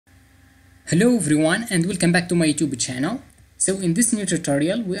Hello everyone and welcome back to my YouTube channel. So in this new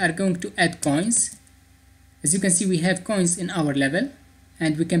tutorial we are going to add coins. As you can see, we have coins in our level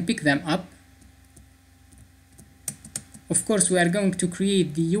and we can pick them up. Of course, we are going to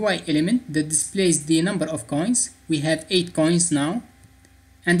create the UI element that displays the number of coins. We have 8 coins now,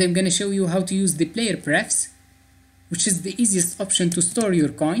 and I'm going to show you how to use the PlayerPrefs, which is the easiest option to store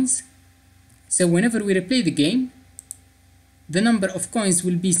your coins. So whenever we replay the game, the number of coins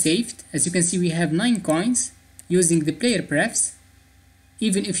will be saved. As you can see, we have 9 coins using the PlayerPrefs.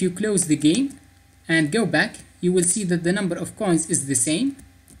 Even if you close the game and go back, you will see that the number of coins is the same.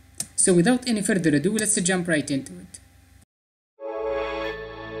 So without any further ado, let's jump right into it.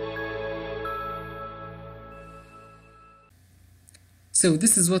 So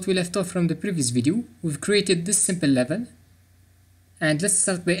this is what we left off from the previous video. We've created this simple level, and let's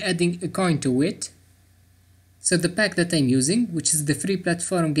start by adding a coin to it. So the pack that I'm using, which is the free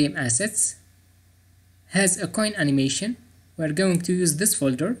platform game assets, has a coin animation. We're going to use this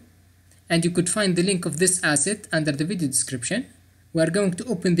folder, and you could find the link of this asset under the video description. We're going to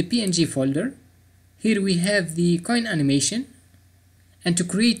open the PNG folder. Here we have the coin animation, and to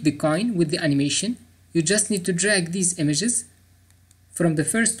create the coin with the animation, you just need to drag these images from the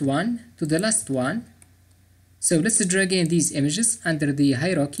first one to the last one. So let's drag in these images under the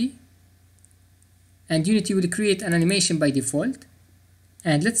hierarchy, and Unity will create an animation by default,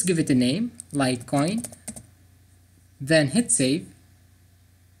 and let's give it a name like coin, then hit save,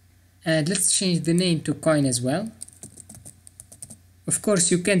 and let's change the name to coin as well. Of course,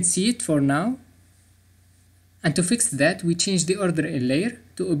 you can't see it for now, and to fix that we change the order in layer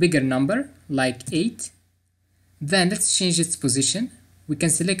to a bigger number like 8. Then let's change its position. We can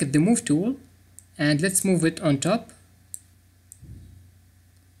select the move tool and let's move it on top.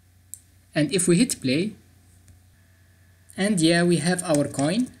 And if we hit play, and yeah, we have our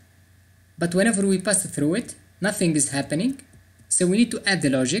coin, but whenever we pass through it, nothing is happening. So we need to add the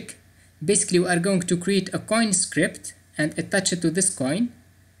logic. Basically, we are going to create a coin script and attach it to this coin.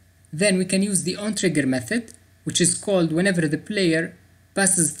 Then we can use the onTrigger method, which is called whenever the player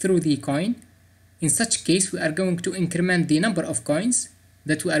passes through the coin. In such case, we are going to increment the number of coins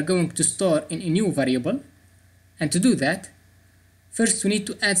that we are going to store in a new variable. And to do that, first we need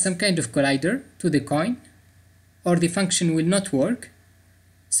to add some kind of collider to the coin, or the function will not work.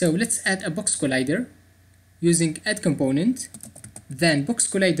 So let's add a box collider using add component, then box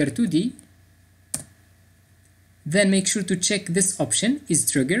collider 2D. Then make sure to check this option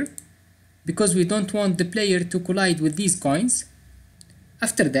is trigger, because we don't want the player to collide with these coins.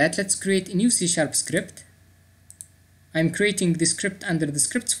 After that, let's create a new C# script. I'm creating the script under the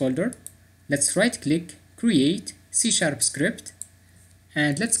scripts folder. Let's right click, create C# script,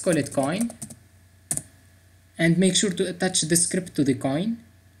 and let's call it coin, and make sure to attach the script to the coin.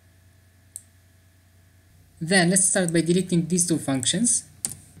 Then let's start by deleting these two functions,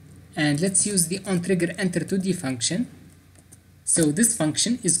 and let's use the onTrigger enter2D function. So this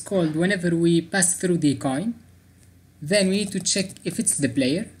function is called whenever we pass through the coin. Then we need to check if it's the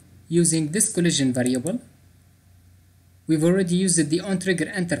player using this collision variable. We've already used the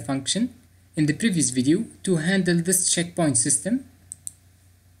onTrigger enter function in the previous video to handle this checkpoint system.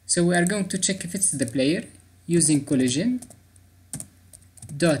 So we are going to check if it's the player using collision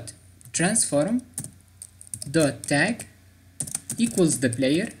dot transform dot tag equals the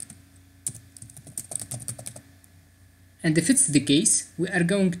player. And if it's the case, we are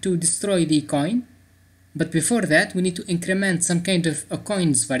going to destroy the coin. But before that, we need to increment some kind of a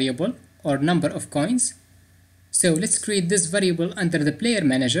coins variable or number of coins. So let's create this variable under the player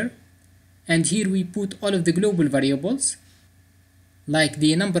manager, and here we put all of the global variables like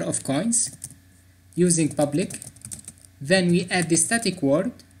the number of coins using public. Then we add the static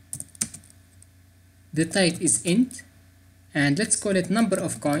word. The type is int, and let's call it number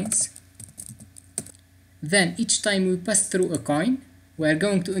of coins. Then each time we pass through a coin, we are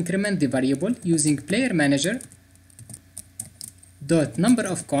going to increment the variable using player manager dot number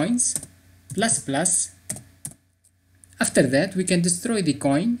of coins plus plus. After that, we can destroy the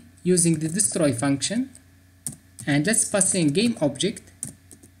coin using the destroy function, and let's pass in game object.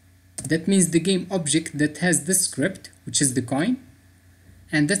 That means the game object that has this script, which is the coin.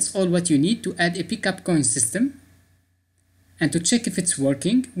 And that's all what you need to add a pickup coin system. And to check if it's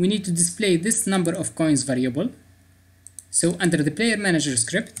working, we need to display this number of coins variable. So under the player manager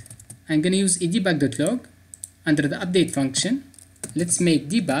script, I'm going to use a debug.log. Under the update function, let's make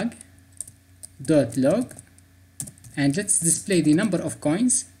debug.log, and let's display the number of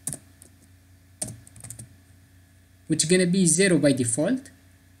coins, which is going to be 0 by default.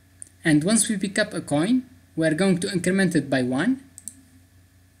 And once we pick up a coin, we are going to increment it by 1.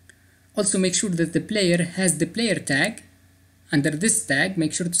 Also make sure that the player has the player tag. Under this tag,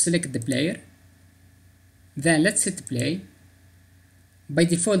 make sure to select the player. Then let's hit play. By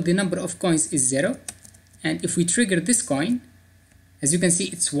default, the number of coins is 0. And if we trigger this coin, as you can see,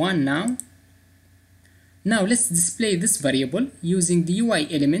 it's 1 now. Now let's display this variable using the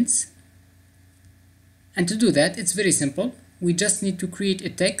UI elements. And to do that, it's very simple. We just need to create a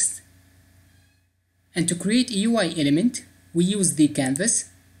text. And to create a UI element, we use the canvas.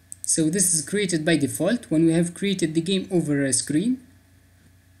 So this is created by default when we have created the game over screen.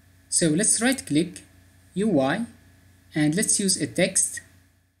 So let's right click UI and let's use a text,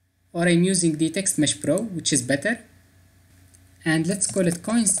 or I'm using the Text Mesh Pro, which is better. And let's call it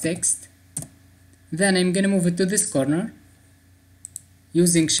coins text. Then I'm gonna move it to this corner.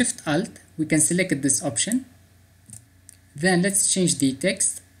 Using Shift Alt, we can select this option. Then let's change the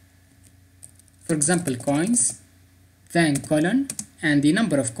text. For example, coins, then colon, and the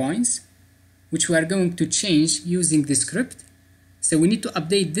number of coins, which we are going to change using the script. So we need to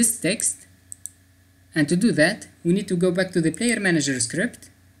update this text. And to do that, we need to go back to the Player Manager script.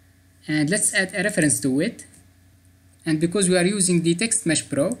 And let's add a reference to it. And because we are using the Text Mesh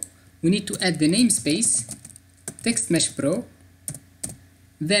Pro, we need to add the namespace Text Mesh Pro.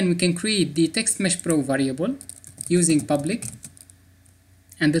 Then we can create the Text Mesh Pro variable using public.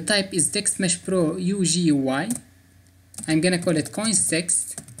 And the type is Text Mesh Pro UGUI. I'm gonna call it coins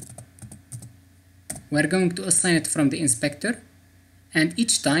text. We're going to assign it from the inspector. And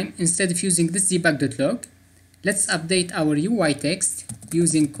each time, instead of using this debug.log, let's update our UI text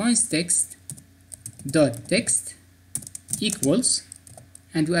using coins text dot text equals,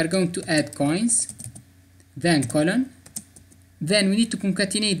 and we are going to add coins, then colon. Then we need to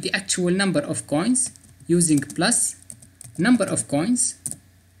concatenate the actual number of coins using plus number of coins.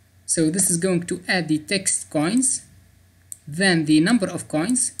 So this is going to add the text coins, then the number of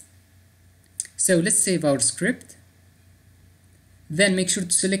coins. So let's save our script. Then make sure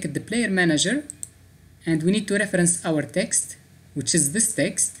to select the Player Manager, and we need to reference our text, which is this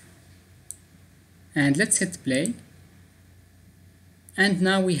text. And let's hit play. And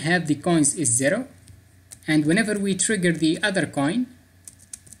now we have the coins is 0. And whenever we trigger the other coin,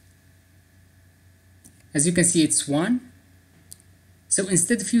 as you can see, it's 1. So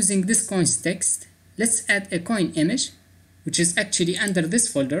instead of using this coins text, let's add a coin image, which is actually under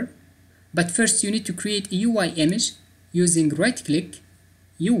this folder. But first you need to create a UI image using right click,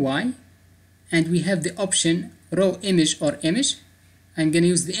 UI, and we have the option raw image or image. I'm going to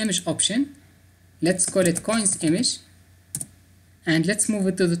use the image option. Let's call it coins image. And let's move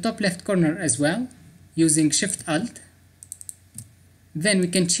it to the top left corner as well using Shift Alt. Then we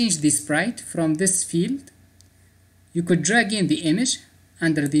can change the sprite from this field. You could drag in the image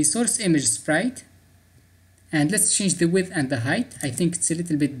under the source image sprite. And let's change the width and the height. I think it's a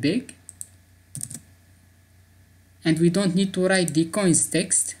little bit big. And we don't need to write the coins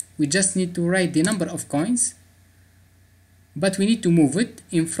text. We just need to write the number of coins. But we need to move it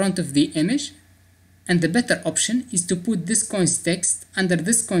in front of the image. And the better option is to put this coins text under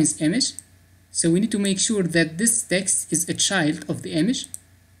this coins image. So we need to make sure that this text is a child of the image.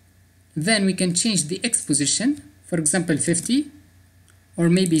 Then we can change the X position, for example 50 or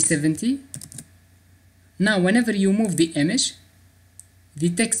maybe 70. Now whenever you move the image, the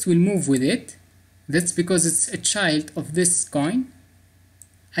text will move with it. That's because it's a child of this coin.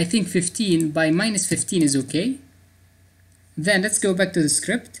 I think 15 by minus 15 is okay. Then let's go back to the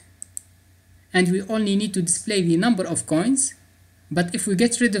script. And we only need to display the number of coins. But if we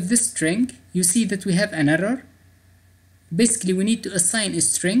get rid of this string, you see that we have an error. Basically, we need to assign a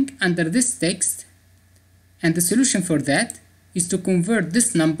string under this text. And the solution for that is to convert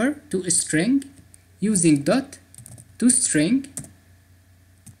this number to a string using dot to string.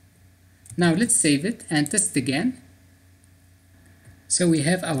 Now let's save it and test again. So we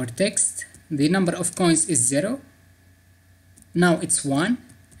have our text. The number of coins is 0. Now it's 1.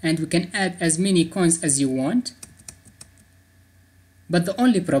 And we can add as many coins as you want. But the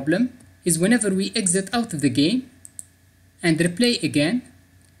only problem is whenever we exit out of the game and replay again,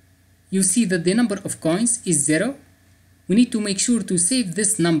 you see that the number of coins is 0. We need to make sure to save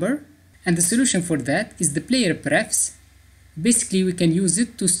this number, and the solution for that is the PlayerPrefs. Basically, we can use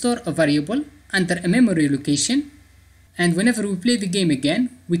it to store a variable under a memory location, and whenever we play the game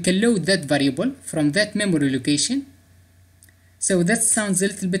again, we can load that variable from that memory location. So that sounds a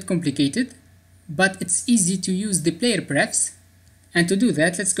little bit complicated, but it's easy to use the PlayerPrefs. And to do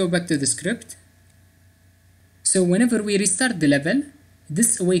that, let's go back to the script. So whenever we restart the level,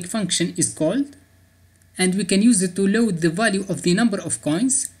 this awake function is called, and we can use it to load the value of the number of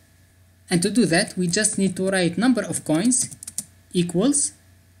coins. And to do that, we just need to write number of coins equals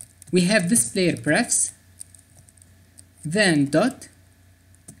we have this PlayerPrefs, then dot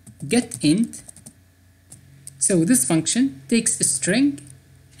get int. So this function takes a string,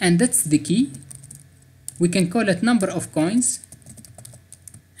 and that's the key. We can call it number of coins,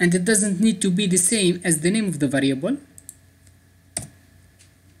 and it doesn't need to be the same as the name of the variable.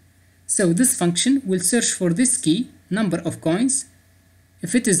 So this function will search for this key, number of coins.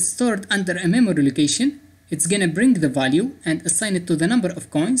 If it is stored under a memory location, it's gonna bring the value and assign it to the number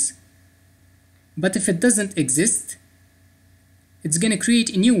of coins. But if it doesn't exist, it's gonna create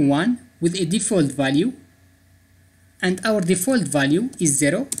a new one with a default value, and our default value is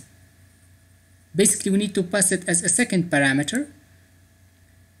 0. Basically, we need to pass it as a second parameter.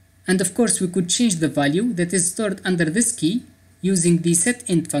 And of course, we could change the value that is stored under this key using the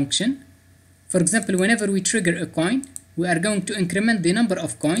setInt function. For example, whenever we trigger a coin, we are going to increment the number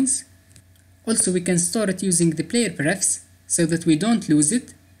of coins. Also, we can store it using the PlayerPrefs so that we don't lose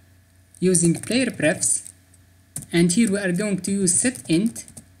it, using PlayerPrefs. And here we are going to use setInt.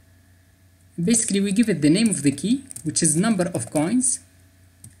 Basically, we give it the name of the key, which is number of coins.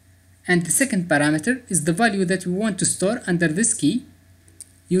 And the second parameter is the value that we want to store under this key,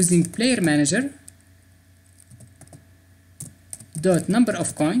 using player manager dot number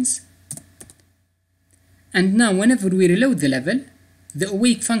of coins. And now whenever we reload the level, the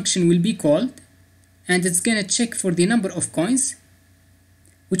awake function will be called, and it's gonna check for the number of coins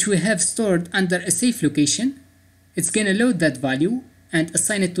which we have stored under a safe location. It's gonna load that value and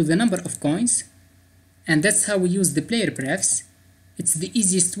assign it to the number of coins. And that's how we use the PlayerPrefs. It's the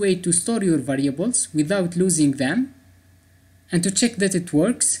easiest way to store your variables without losing them. And to check that it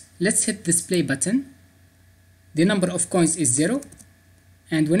works, let's hit this play button. The number of coins is 0,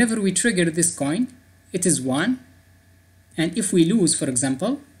 and whenever we trigger this coin, it is 1. And if we lose, for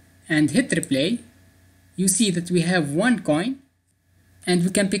example, and hit replay, you see that we have 1 coin, and we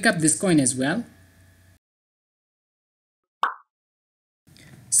can pick up this coin as well.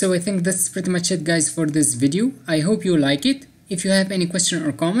 So I think that's pretty much it, guys, for this video. I hope you like it. If you have any question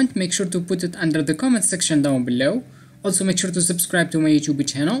or comment, make sure to put it under the comment section down below. Also, make sure to subscribe to my YouTube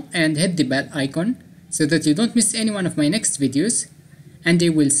channel and hit the bell icon so that you don't miss any one of my next videos. And I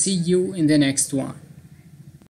will see you in the next one.